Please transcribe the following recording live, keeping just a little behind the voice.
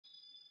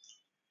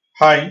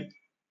Hi,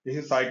 this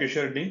is Sai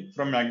Reddy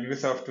from Magneq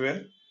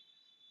Software.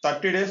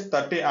 30 days,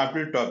 30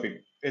 aptitude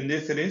topic. In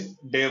this series,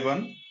 day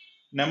 1,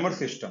 number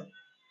system.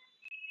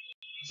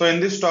 So in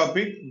this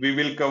topic, we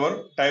will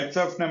cover types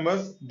of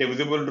numbers,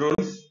 divisible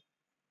rules,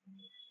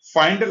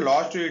 find the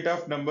last unit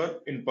of number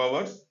in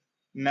powers,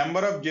 number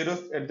of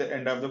zeros at the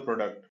end of the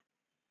product.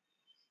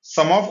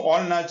 Sum of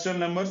all natural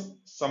numbers,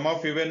 sum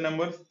of even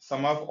numbers,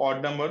 sum of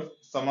odd numbers,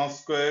 sum of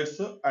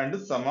squares,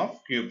 and sum of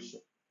cubes.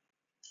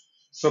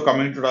 So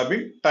coming to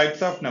topic,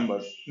 types of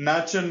numbers,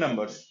 natural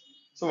numbers.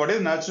 So what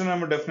is natural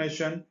number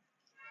definition?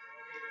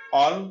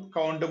 All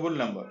countable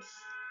numbers.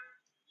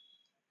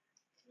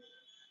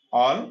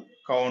 All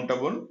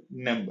countable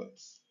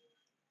numbers.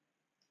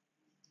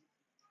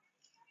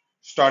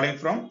 Starting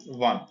from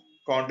 1.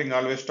 Counting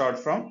always start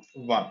from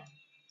 1.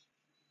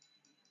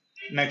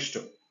 Next,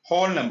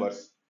 whole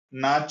numbers.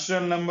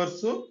 Natural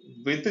numbers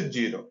with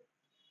 0.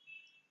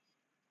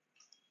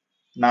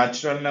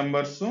 Natural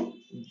numbers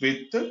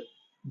with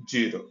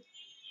 0.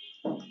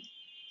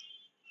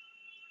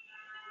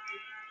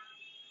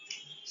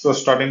 So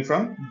starting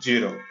from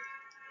 0.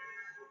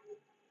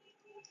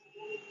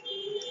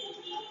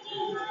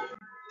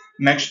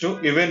 Next to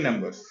even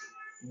numbers.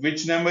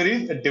 Which number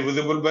is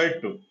divisible by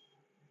 2?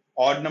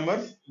 Odd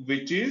numbers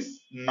which is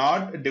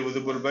not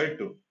divisible by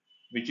 2.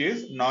 Which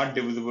is not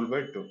divisible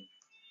by 2.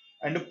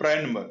 And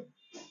prime number.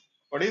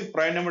 What is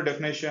prime number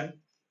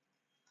definition?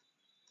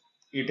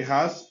 It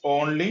has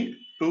only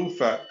two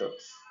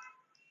factors.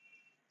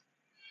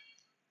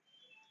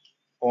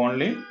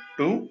 Only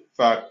two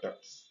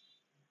factors.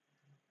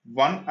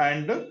 One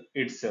and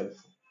itself.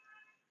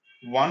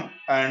 One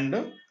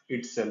and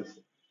itself.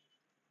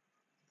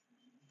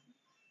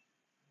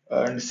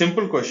 And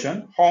simple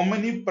question. How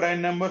many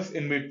prime numbers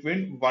in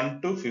between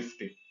 1 to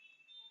 50?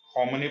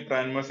 How many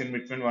prime numbers in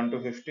between 1 to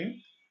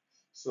 50?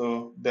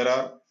 So there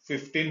are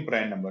 15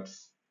 prime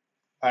numbers.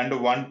 And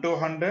 1 to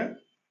 100,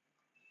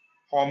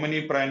 how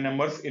many prime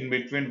numbers in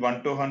between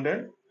 1 to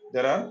 100?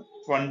 There are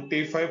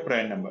 25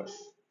 prime numbers.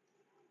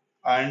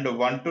 And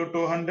 1 to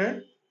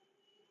 200,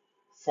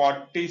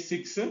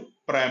 46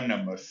 prime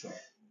numbers.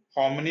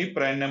 How many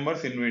prime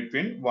numbers in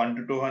between 1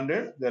 to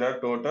 200? There are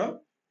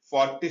total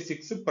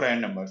 46 prime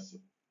numbers.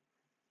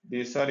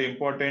 These are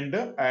important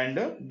and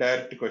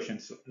direct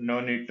questions.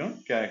 No need to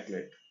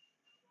calculate.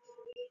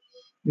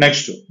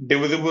 Next,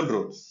 divisible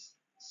rules.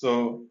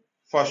 So,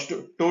 first,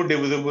 two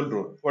divisible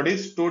rule. What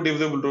is two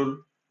divisible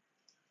rule?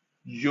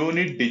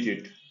 Unit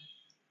digit.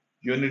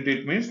 Unit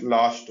digit means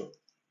last.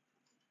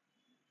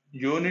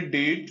 Unit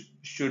digit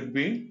should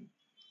be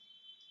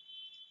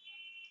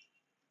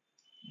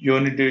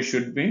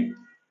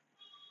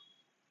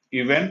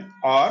even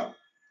or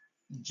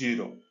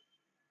zero.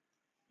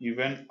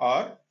 Even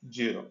or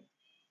zero.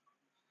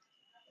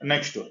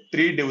 Next,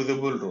 three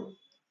divisible rule.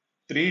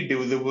 Three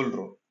divisible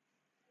rule.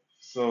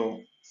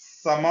 So,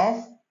 sum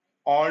of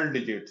all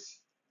digits.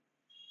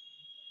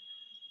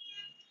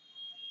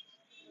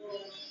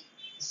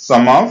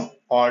 Sum of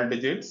all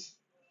digits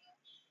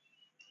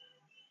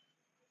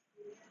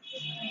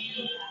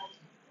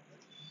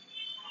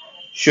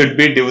should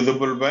be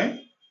divisible by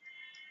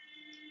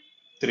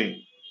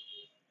 3.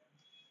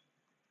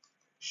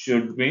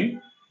 Should be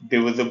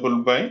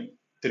divisible by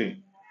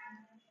 3.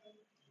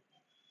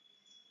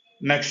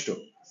 Next,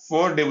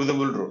 4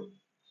 divisible rule.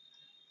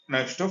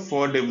 Next,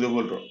 4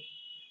 divisible rule.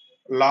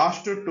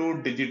 Last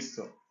two digits.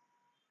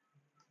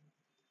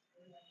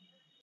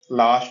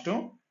 Last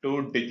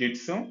two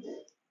digits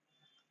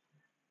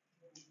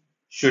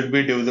should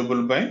be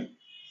divisible by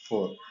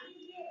 4.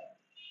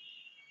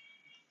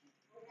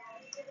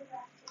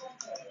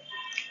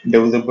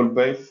 Divisible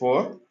by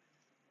 4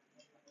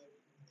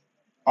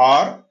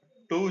 or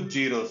two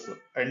zeros.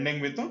 Ending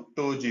with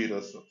two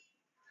zeros.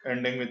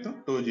 Ending with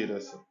two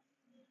zeros.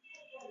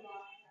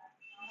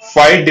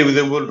 5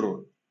 divisible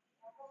rule.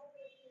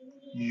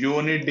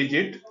 Unit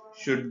digit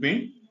should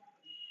be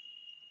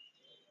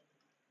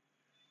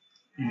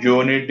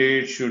unit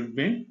digit should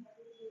be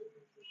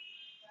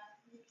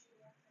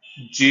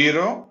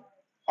 0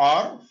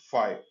 or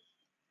 5.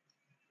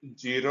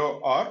 0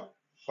 or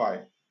 5.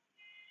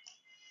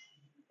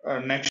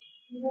 Next,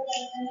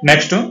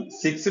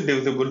 6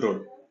 divisible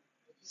rule.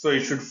 So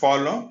it should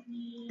follow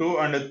 2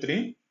 and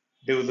 3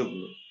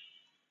 divisible.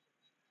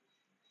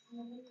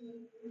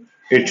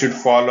 It should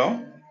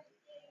follow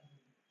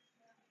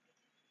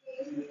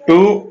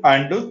 2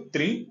 and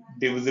 3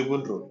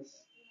 divisible rules.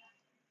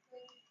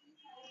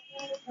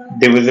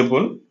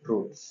 Divisible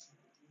rules.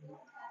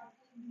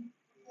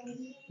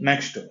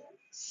 Next,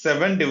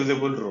 7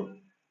 divisible rule.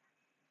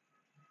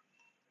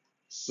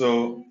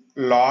 So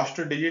last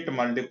digit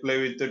multiply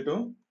with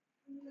 2.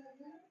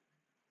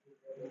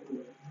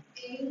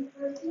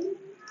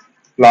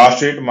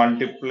 Last digit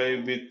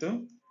multiply with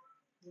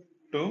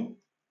 2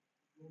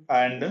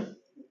 and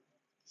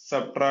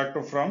subtract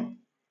from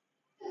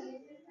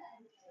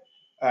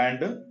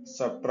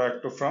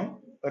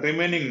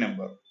remaining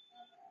number.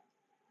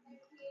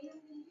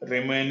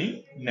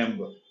 Remaining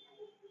number.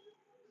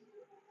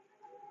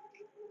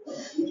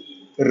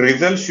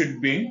 Result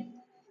should be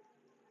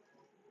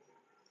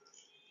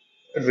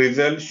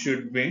result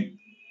should be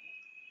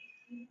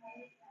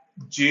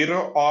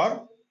 0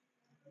 or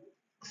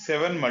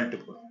 7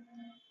 multiple.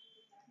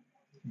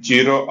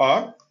 0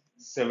 or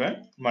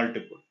 7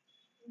 multiple.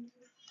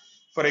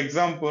 For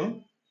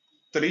example,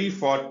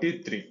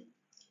 343.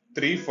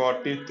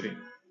 343.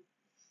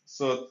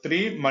 So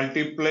 3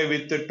 multiply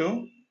with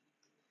 2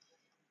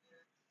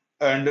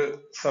 and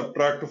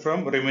subtract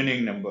from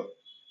remaining number.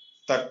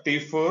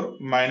 34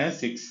 minus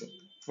 6,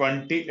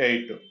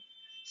 28.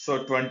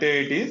 So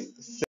 28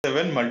 is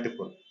 7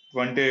 multiple.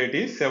 28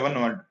 is 7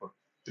 multiple.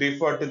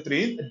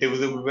 343 is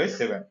divisible by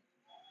 7.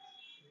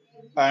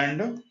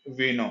 And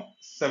we know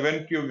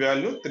 7 cube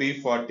value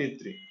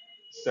 343.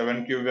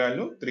 7 cube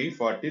value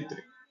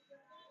 343.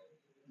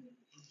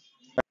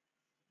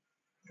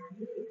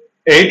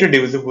 8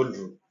 divisible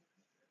rule.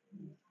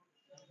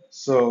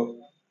 So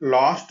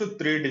last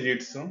 3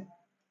 digits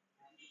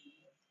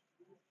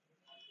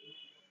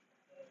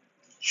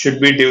should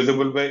be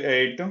divisible by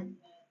 8,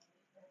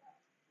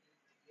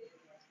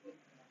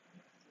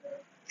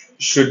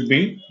 should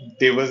be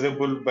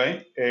divisible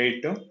by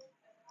 8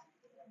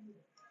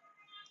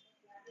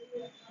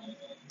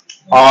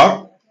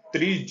 or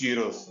 3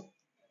 zeros.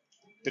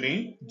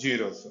 3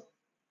 zeros.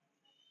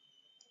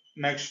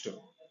 Next,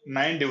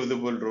 9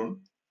 divisible rule.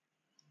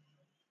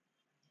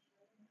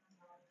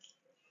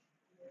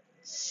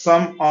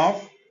 Sum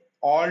of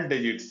all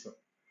digits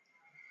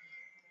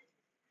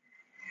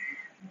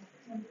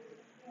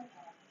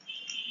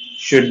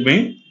should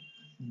be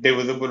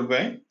divisible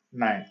by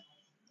 9.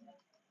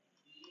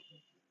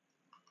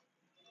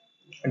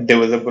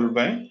 Divisible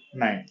by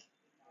 9.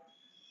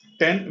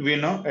 10 we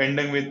know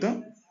ending with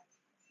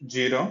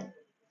 0.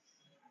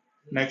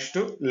 Next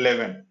to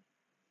 11.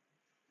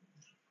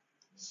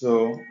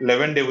 So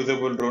 11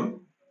 divisible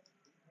rule.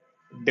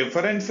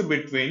 Difference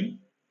between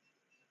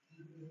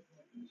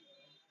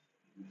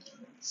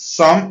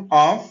sum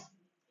of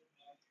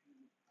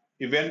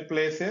even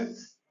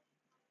places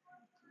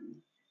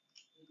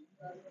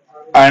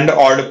and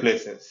odd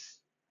places.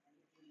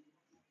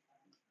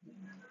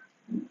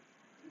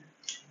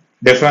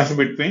 Difference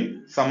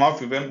between sum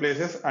of even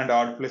places and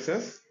odd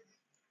places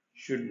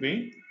should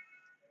be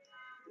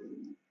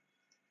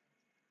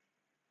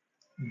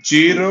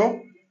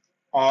 0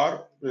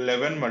 or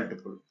 11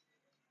 multiple.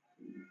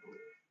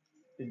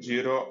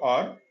 0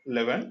 or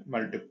 11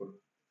 multiple.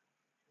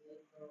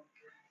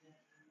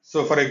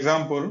 So for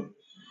example,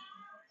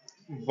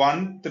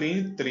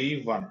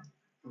 1331.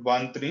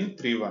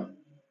 1331.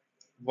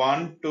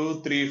 1,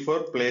 2, 3,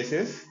 4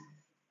 places,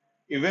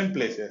 even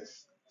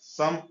places.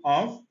 Sum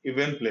of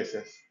even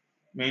places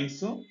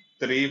means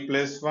 3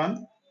 plus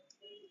 1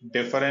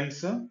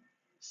 difference.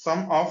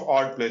 Sum of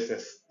odd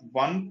places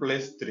 1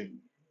 plus 3.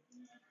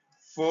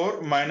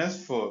 4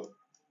 minus 4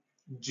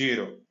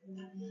 0.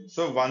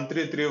 So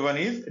 1331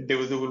 is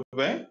divisible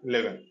by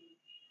 11.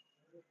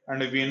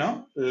 And we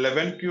know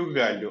 11 cube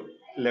value.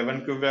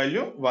 11 cube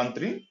value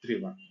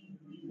 1331.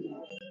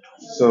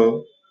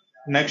 So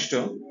next,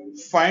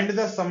 find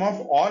the sum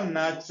of all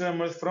natural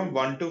numbers from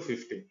 1 to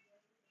 50.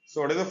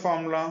 So what is the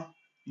formula?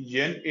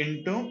 N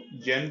into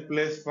n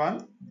plus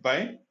 1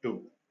 by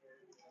 2.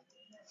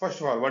 First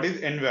of all, what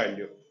is n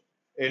value?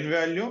 N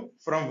value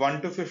from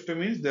 1 to 50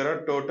 means there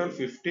are total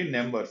 50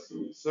 numbers.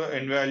 So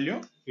n value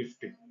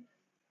 50.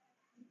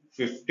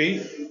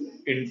 50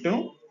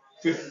 into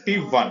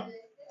 51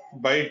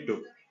 by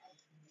 2.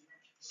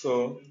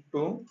 So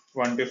 2,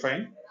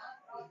 25.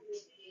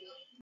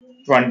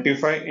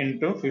 25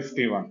 into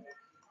 51.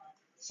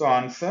 So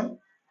answer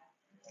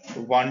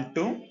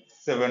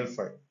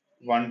 1275.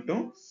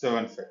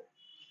 1275.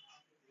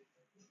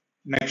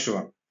 Next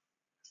one.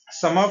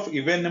 Sum of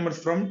even numbers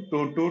from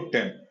 2 to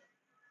 10.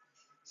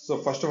 So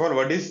first of all,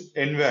 what is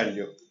n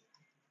value?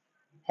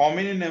 How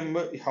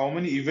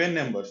many even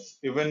numbers?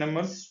 Even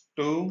numbers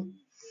 2,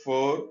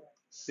 4,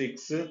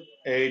 6,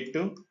 8,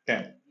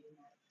 10.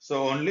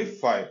 So only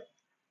 5.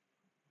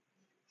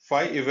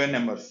 5 even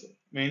numbers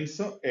means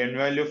n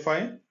value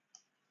 5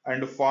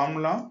 and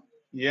formula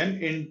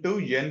n into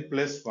n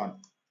plus 1.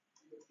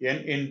 N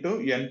into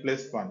n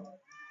plus 1.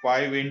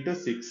 5 into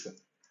 6.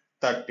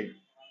 30.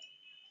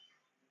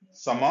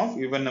 Sum of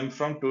even numbers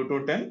from 2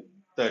 to 10,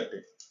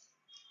 30.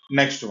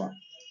 Next one.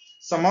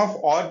 Sum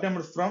of odd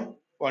numbers from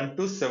 1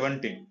 to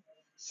 17.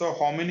 So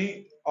how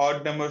many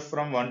odd numbers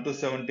from 1 to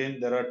 17?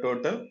 There are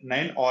total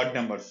 9 odd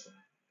numbers.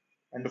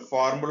 And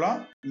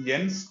formula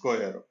n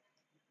square.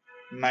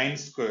 9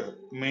 square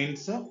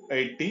means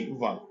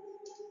 81.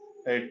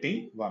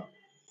 81.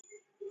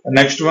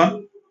 Next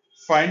one.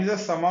 Find the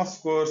sum of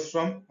scores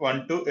from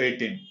 1 to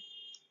 18.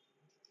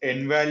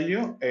 N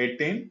value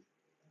 18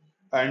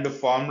 and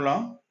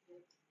formula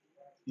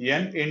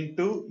n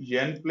into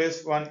n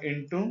plus 1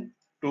 into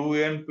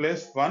 2n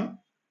plus 1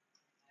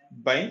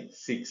 by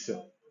 6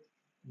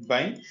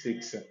 by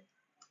 6.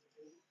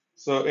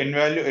 So n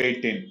value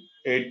 18.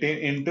 18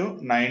 into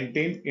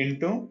 19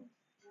 into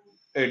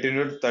 18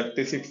 into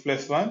 36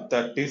 plus 1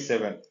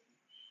 37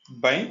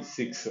 by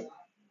 6.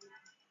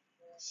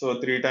 So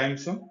 3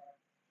 times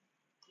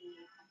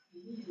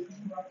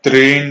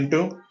 3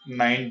 into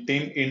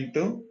 19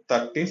 into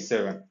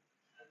 37.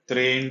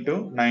 3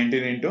 into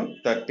 19 into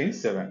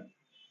 37.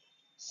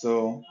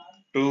 So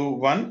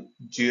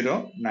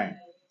 2109.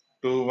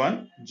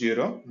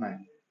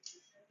 2109.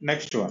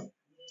 Next one.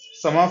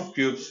 Sum of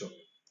cubes.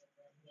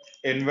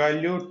 N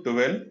value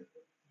 12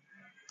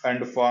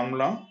 and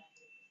formula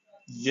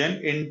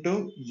n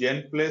into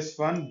n plus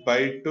 1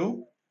 by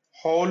 2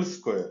 whole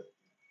square.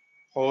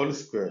 Whole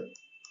square.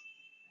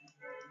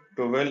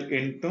 12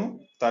 into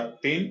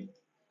 13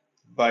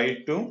 by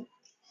 2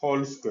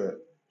 whole square.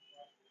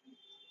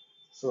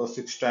 So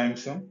 6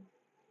 times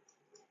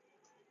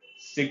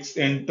 6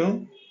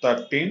 into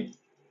 13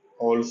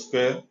 whole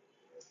square.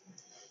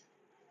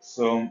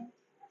 So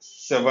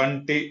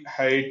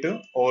 78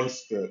 whole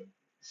square.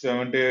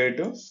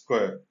 78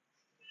 square.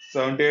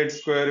 78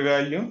 square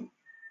value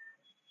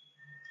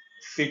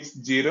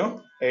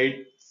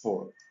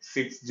 6084.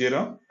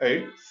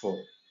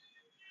 6084.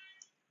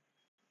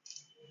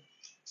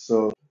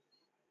 So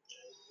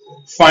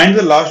find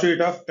the last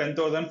digit of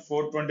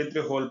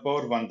 10,423 whole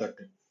power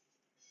 130.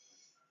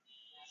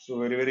 So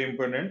very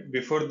important.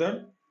 Before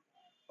that,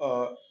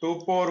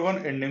 2 power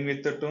 1 ending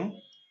with 2,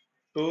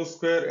 2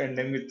 square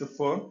ending with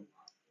 4,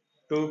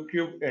 2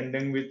 cube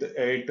ending with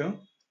 8,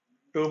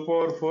 2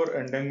 power 4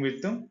 ending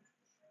with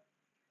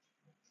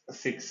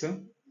 6,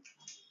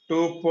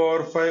 2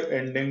 power 5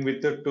 ending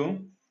with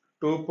 2,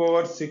 2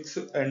 power 6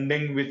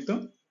 ending with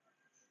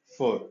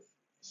 4.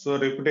 So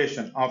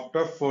repetition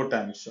after 4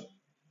 times.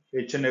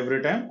 Each and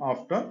every time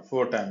after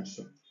 4 times.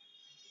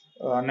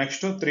 Next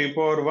to 3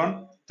 power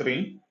 1,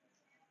 3,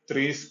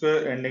 3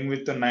 square ending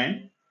with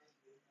 9,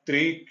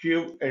 3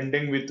 cube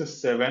ending with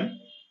 7,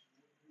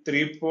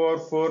 3 power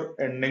 4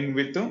 ending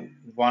with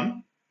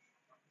 1,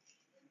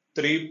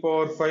 3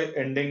 power 5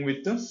 ending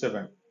with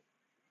 7.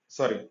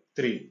 Sorry,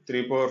 3.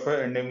 3 power 5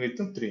 ending with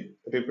 3.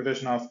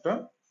 Repetition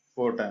after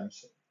 4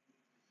 times.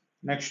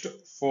 Next,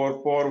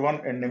 4 power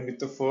 1 ending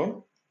with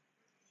 4,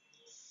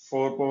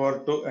 4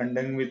 power 2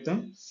 ending with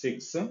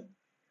 6,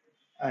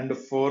 and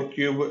 4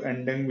 cube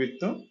ending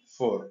with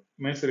 4.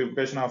 Means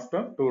repetition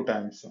after 2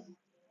 times.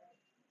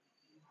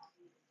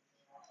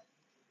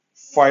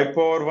 5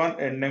 power 1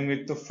 ending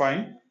with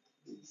 5,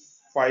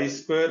 5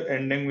 square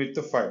ending with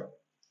 5.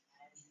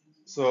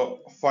 So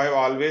 5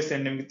 always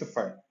ending with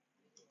 5.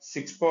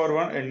 6 power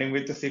 1 ending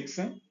with 6,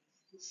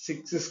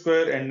 6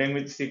 square ending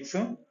with 6,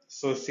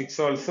 so 6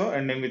 also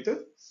ending with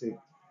 6.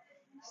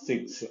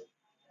 6.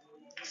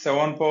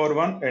 7 power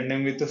 1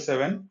 ending with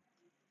 7,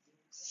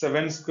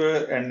 7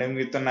 square ending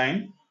with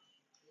 9,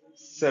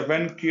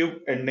 7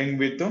 cube ending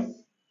with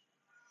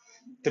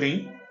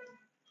 3,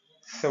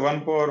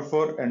 7 power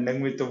 4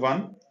 ending with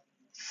 1,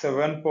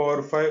 7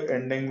 power 5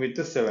 ending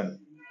with 7.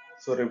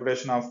 So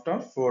repetition after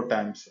 4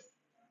 times.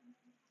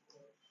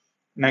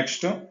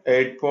 Next,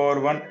 8 power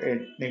 1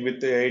 ending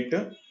with 8,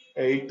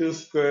 8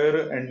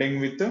 square ending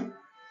with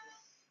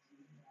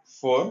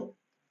 4,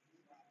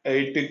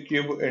 8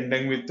 cube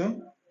ending with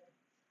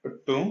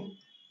 2,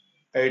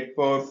 8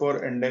 power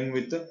 4 ending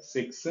with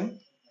 6,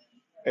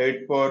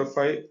 8 power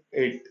 5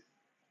 8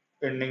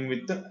 ending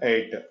with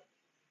 8.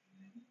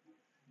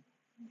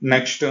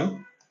 Next,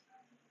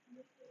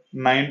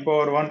 9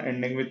 power 1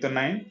 ending with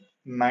 9,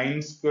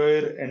 9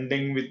 square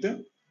ending with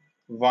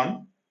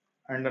 1,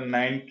 and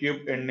 9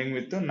 cube ending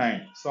with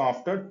 9. So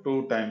after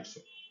 2 times.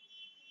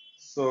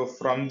 So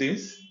from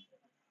this,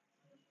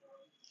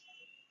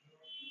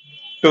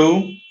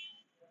 2,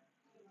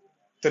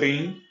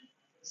 3,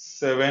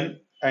 7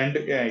 and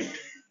 8.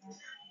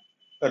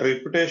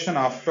 Repetition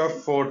after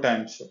 4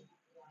 times.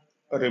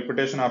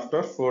 Repetition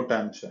after 4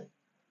 times.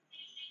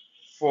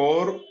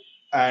 4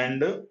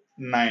 and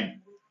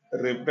 9.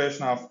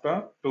 Repetition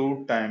after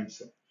 2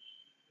 times.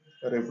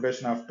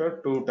 Repetition after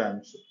 2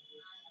 times.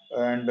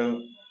 And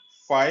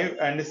 5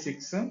 and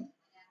 6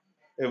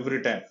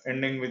 every time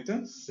ending with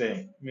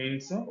same,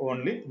 means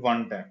only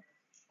one time.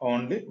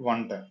 Only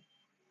one time.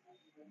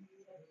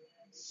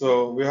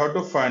 So we have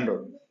to find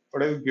out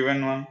what is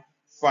given one.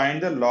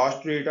 Find the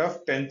last digit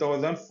of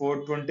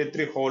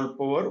 10,423 whole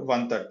power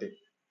 130.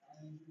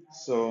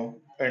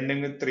 So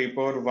ending with 3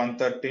 power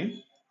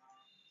 130.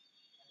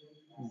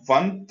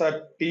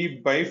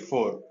 130 by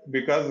 4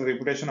 because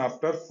repetition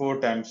after 4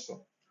 times.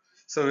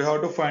 So we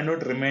have to find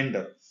out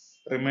remainder.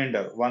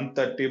 Remainder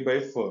 130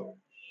 by 4.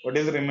 What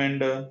is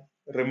remainder?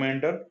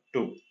 Remainder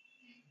 2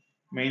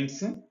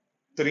 means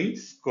 3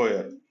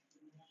 square.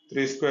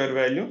 3 square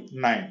value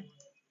 9.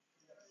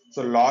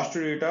 So last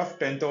digit of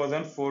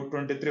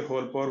 10,423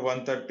 whole power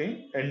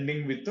 130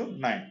 ending with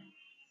 9.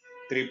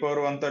 3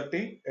 power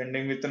 130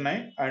 ending with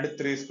 9 and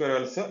 3 square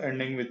also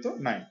ending with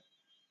 9.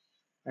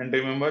 And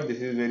remember, this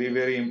is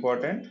very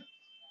important.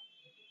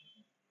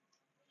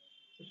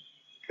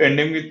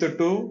 Ending with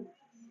 2,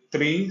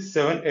 3,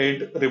 7,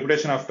 8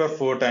 repetition after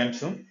 4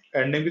 times.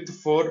 Ending with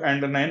 4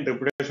 and 9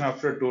 repetition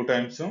after 2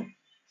 times.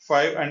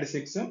 5 and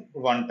 6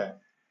 one time.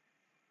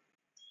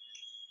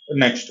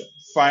 Next,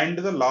 find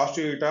the last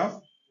digit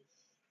of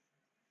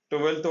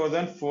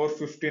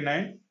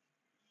 12,459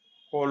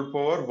 whole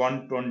power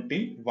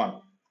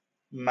 121.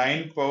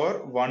 9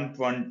 power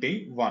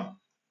 121.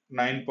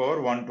 9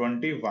 power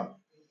 121.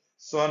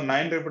 So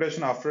 9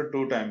 repetition after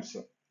 2 times.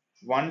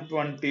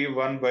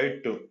 121 by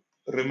 2.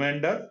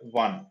 Remainder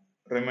 1.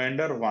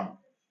 Remainder 1.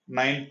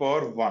 9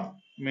 power 1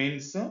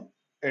 means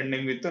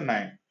ending with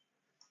 9.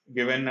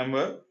 Given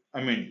number,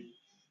 I mean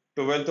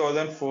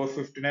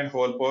 12,459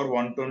 whole power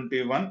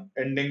 121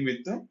 ending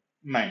with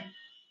 9.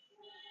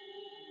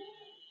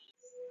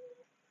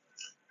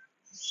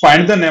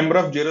 Find the number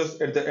of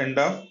zeros at the end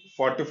of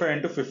 45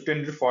 into 15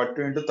 into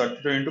 42 into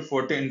 32 into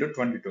 40 into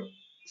 22.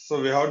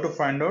 So we have to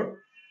find out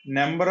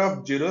number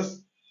of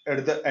zeros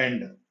at the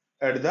end.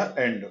 At the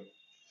end.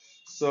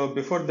 So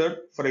before that,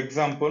 for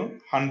example,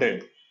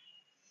 100.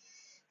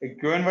 A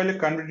given value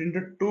converted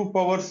into 2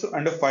 powers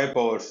and 5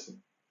 powers.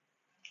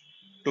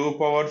 2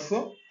 powers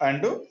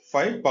and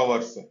 5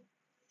 powers.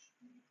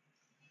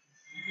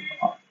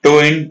 2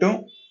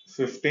 into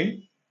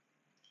 15.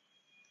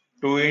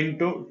 2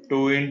 into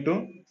 2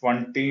 into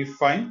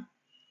 25.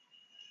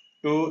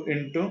 2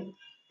 into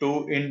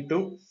 2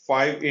 into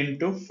 5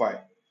 into 5.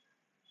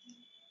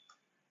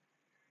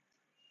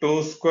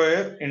 2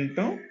 square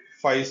into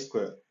 5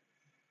 square.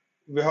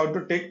 We have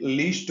to take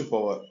least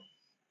power.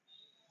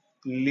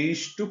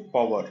 Least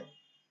power.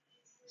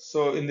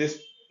 So in this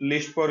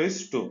least power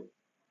is 2.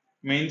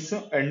 Means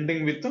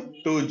ending with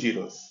 2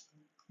 zeros.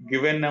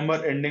 Given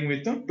number ending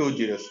with 2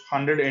 zeros.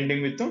 100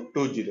 ending with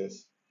 2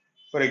 zeros.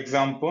 For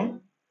example,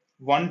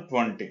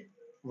 120.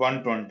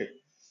 120.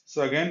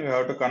 So again we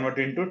have to convert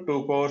into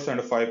 2 powers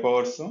and 5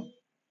 powers.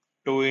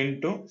 2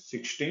 into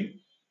 16.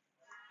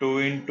 2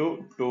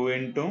 into 2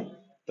 into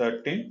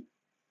 13.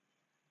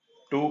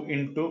 2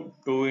 into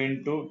 2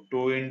 into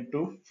 2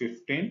 into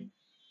 15.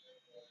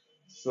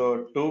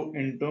 So 2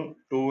 into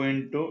 2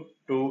 into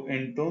 2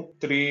 into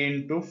 3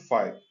 into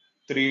 5.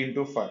 3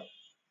 into 5.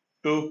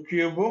 2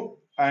 cube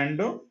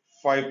and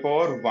 5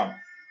 power 1.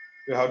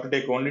 We have to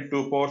take only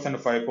 2 powers and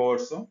 5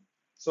 powers.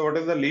 So what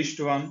is the least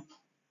one?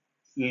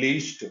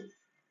 Least.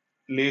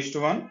 Least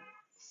one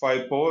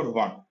 5 power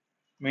 1.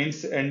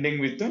 Means ending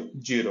with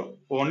 0.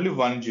 Only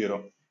 1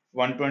 0.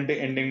 120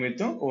 ending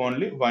with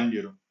only 1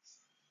 0.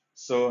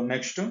 So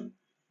next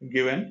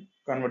given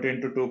convert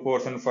into 2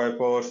 powers and 5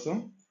 powers.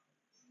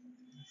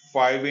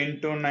 5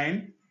 into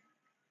 9.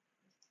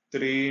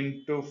 3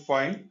 into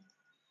 5.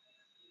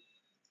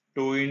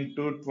 2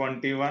 into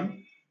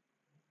 21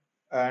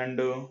 and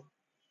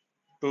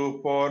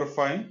 2 power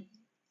 5.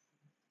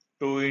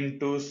 2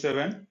 into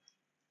 7.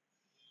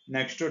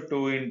 Next to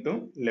 2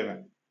 into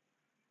 11.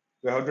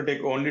 We have to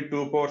take only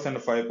 2 powers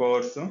and 5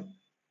 powers.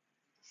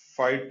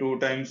 5 2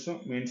 times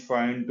means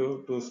 5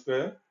 into 2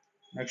 square.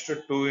 Next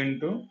to 2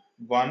 into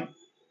 1.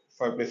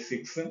 5 plus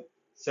 6.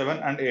 7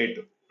 and 8.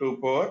 2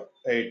 power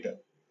 8.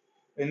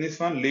 In this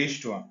one,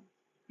 least one.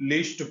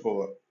 Least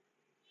power.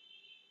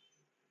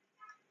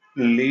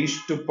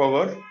 Least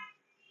power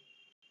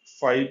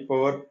 5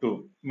 power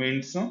 2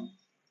 means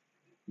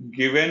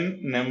given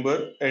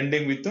number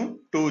ending with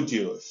 2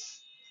 zeros.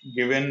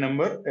 Given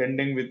number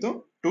ending with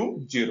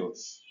 2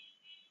 zeros.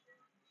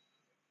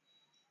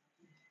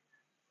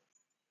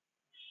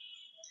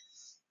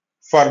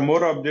 For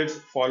more updates,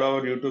 follow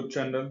our YouTube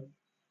channel.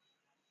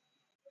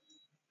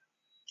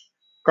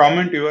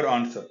 Comment your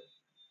answer.